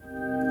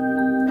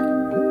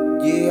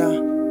Yeah.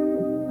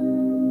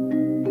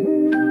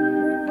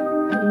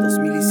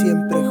 2000 y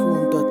siempre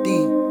junto a ti,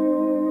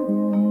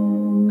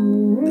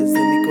 desde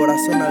mi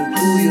corazón al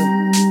tuyo,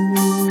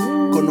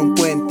 con un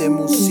puente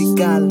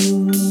musical.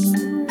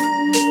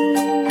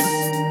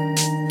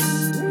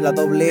 La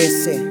doble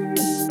S.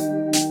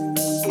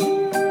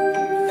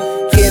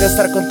 Quiero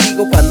estar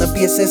contigo cuando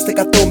empiece este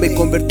hecatombe,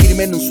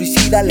 convertirme en un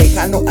suicida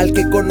lejano al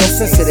que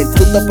conoces, ser el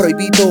fruto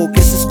prohibido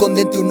que se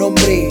esconde en tu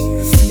nombre.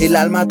 El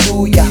alma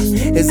tuya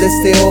es de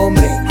este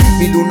hombre.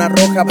 Mi luna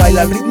roja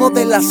baila al ritmo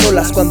de las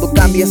olas. Cuando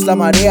cambies la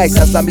marea y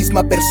seas la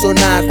misma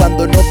persona.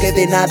 Cuando no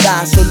quede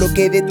nada, solo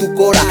quede tu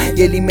cora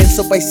y el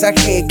inmenso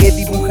paisaje que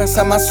dibujas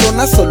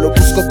Amazonas. Solo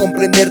busco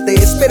comprenderte,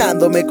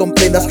 esperando me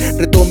comprendas.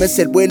 Retomes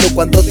el vuelo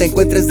cuando te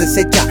encuentres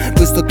deshecha,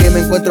 puesto que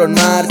me encuentro en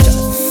marcha.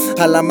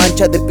 A la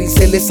mancha de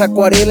pinceles,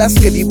 acuarelas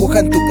que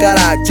dibujan tu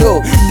cara.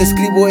 Yo te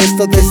escribo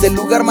esto desde el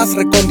lugar más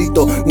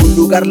recóndito, un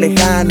lugar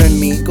lejano en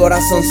mi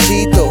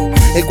corazoncito,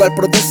 el cual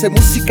produce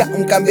música,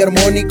 un cambio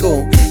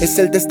armónico. Es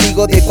el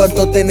testigo de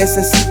cuánto te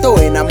necesito.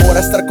 Enamora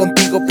estar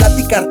contigo,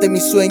 platicarte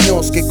mis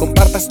sueños, que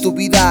compartas tu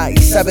vida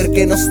y saber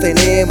que nos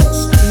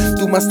tenemos.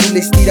 Tú más tú la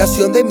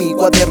inspiración de mi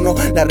cuaderno,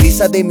 la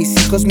risa de mis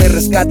hijos me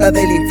rescata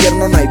del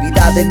infierno. No hay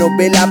vida de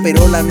novela,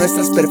 pero la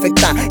nuestra es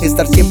perfecta.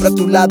 Estar siempre a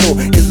tu lado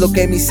es lo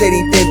que mi ser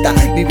intenta.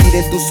 Vivir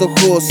en tus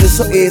ojos,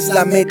 eso es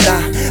la meta.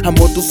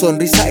 Amo tu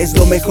sonrisa, es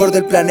lo mejor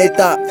del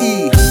planeta.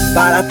 Y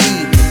para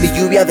ti, mi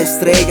lluvia de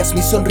estrellas,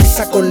 mi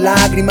sonrisa con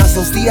lágrimas,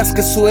 los días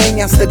que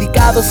sueñas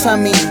dedicados a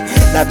mí.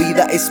 La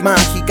vida es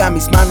mágica,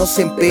 mis manos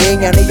se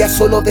empeñan, ellas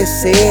solo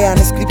desean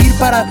escribir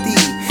para ti.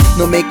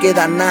 No me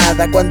queda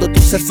nada cuando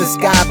tu ser se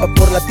escapa,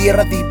 por la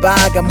tierra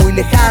divaga, muy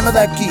lejano de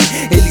aquí.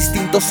 El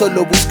instinto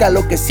solo busca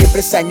lo que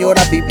siempre se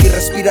añora, vivir,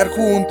 respirar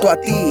junto a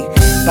ti.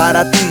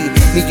 Para ti,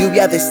 mi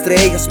lluvia de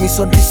estrellas, mi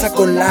sonrisa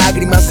con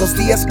lágrimas, los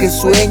días que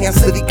sueñas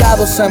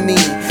dedicados a mí.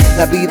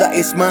 La vida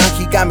es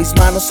mágica, mis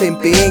manos se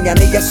empeñan,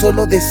 ellas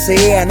solo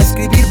desean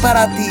escribir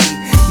para ti.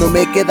 No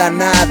me queda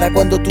nada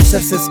cuando tu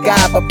ser se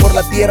escapa, por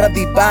la tierra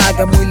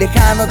divaga, muy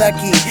lejano de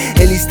aquí.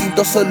 El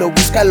instinto solo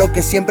busca lo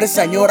que siempre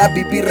se añora,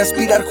 vivir,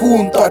 respirar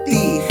junto a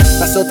ti.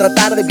 Paso otra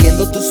tarde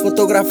viendo tus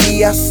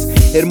fotografías,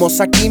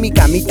 hermosa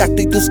química, mi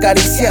tacto y tus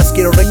caricias.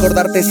 Quiero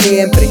recordarte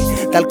siempre,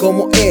 tal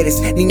como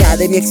eres, niña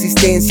de mi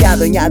existencia,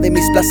 dueña de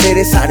mis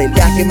placeres. Haré el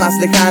viaje más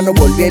lejano,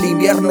 volví el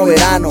invierno,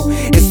 verano.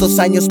 Estos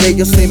años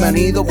bellos se me han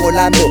ido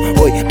volando.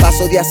 Hoy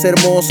paso días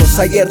hermosos,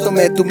 ayer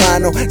tomé tu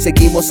mano.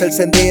 Seguimos el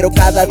sendero,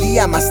 cada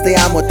día más te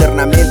amo.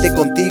 Eternamente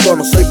contigo,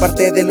 no soy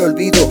parte del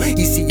olvido.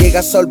 Y si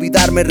llegas a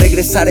olvidarme,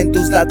 regresar en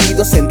tus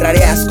latidos.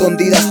 Entraré a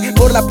escondidas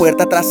por la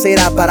puerta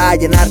trasera para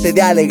llenarte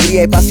de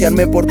alegría y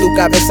pasearme por tu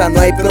cabeza, no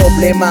hay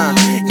problema.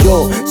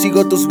 Yo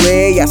sigo tus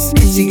huellas,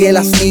 sigue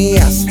las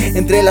mías.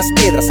 Entre las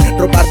piedras,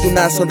 robarte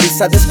una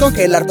sonrisa,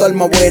 descongelar tu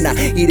alma buena.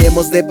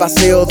 Iremos de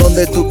paseo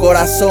donde tu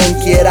corazón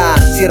quiera.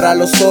 Cierra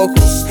los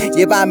ojos,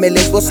 llévame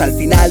lejos al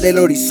final del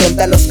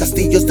horizonte, a los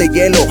castillos de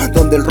hielo,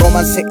 donde el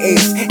romance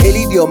es el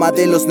idioma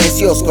de los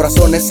necios.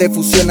 Corazones se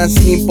fusionan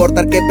sin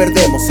importar que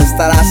perdemos.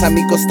 Estarás a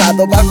mi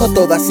costado bajo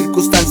toda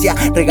circunstancia.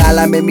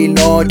 Regálame 1000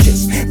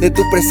 noches de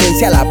tu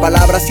presencia. La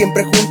palabra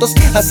siempre juntos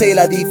hace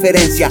la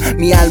diferencia.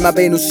 Mi alma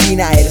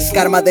venusina, eres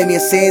karma de mi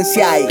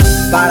esencia. Y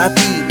para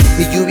ti,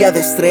 mi lluvia de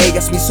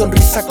estrellas, mi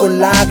sonrisa con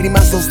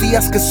lágrimas, los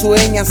días que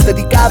sueñas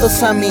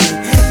dedicados a mí.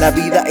 La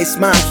vida es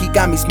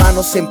mágica, mis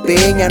manos se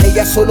empeñan,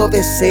 ellas solo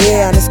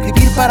desean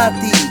escribir para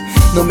ti.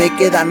 No me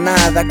queda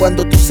nada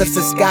cuando tu ser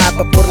se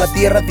escapa, por la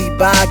tierra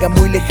divaga,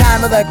 muy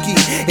lejano de aquí.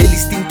 El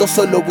instinto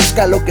solo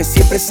busca lo que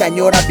siempre se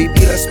añora,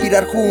 vivir,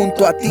 respirar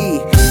junto a ti.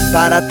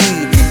 Para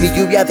ti, mi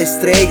lluvia de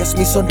estrellas,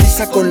 mi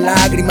sonrisa con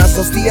lágrimas,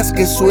 los días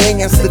que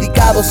sueñas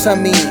dedicados a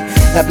mí.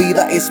 La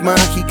vida es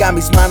mágica,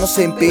 mis manos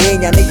se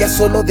empeñan, ellas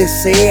solo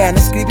desean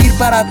escribir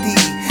para ti.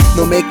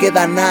 No me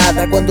queda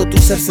nada cuando tu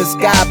ser se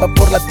escapa,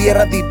 por la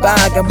tierra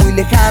divaga, muy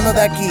lejano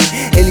de aquí.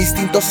 El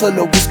instinto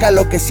solo busca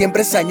lo que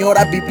siempre se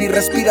añora, vivir,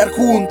 respirar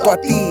junto a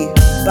ti.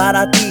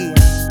 Para ti,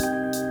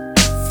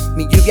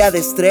 mi lluvia de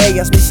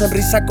estrellas, mi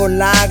sonrisa con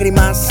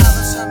lágrimas,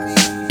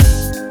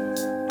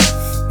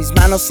 mis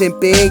manos se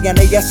empeñan,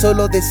 ellas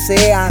solo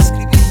desean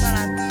escribir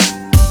para ti.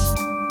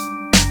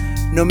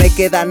 No me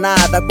queda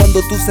nada cuando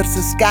tu ser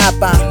se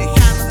escapa,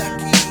 lejano de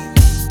aquí.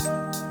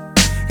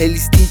 El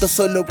instinto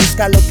solo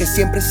busca lo que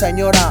siempre se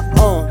añora.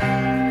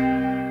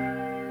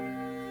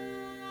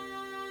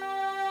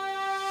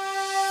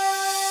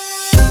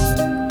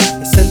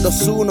 Es el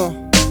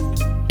 2-1,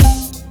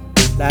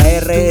 la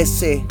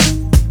RS,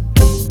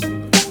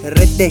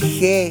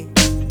 RTG,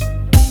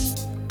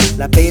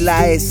 la P y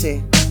la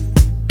S.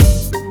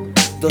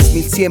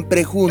 2000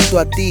 siempre junto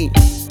a ti.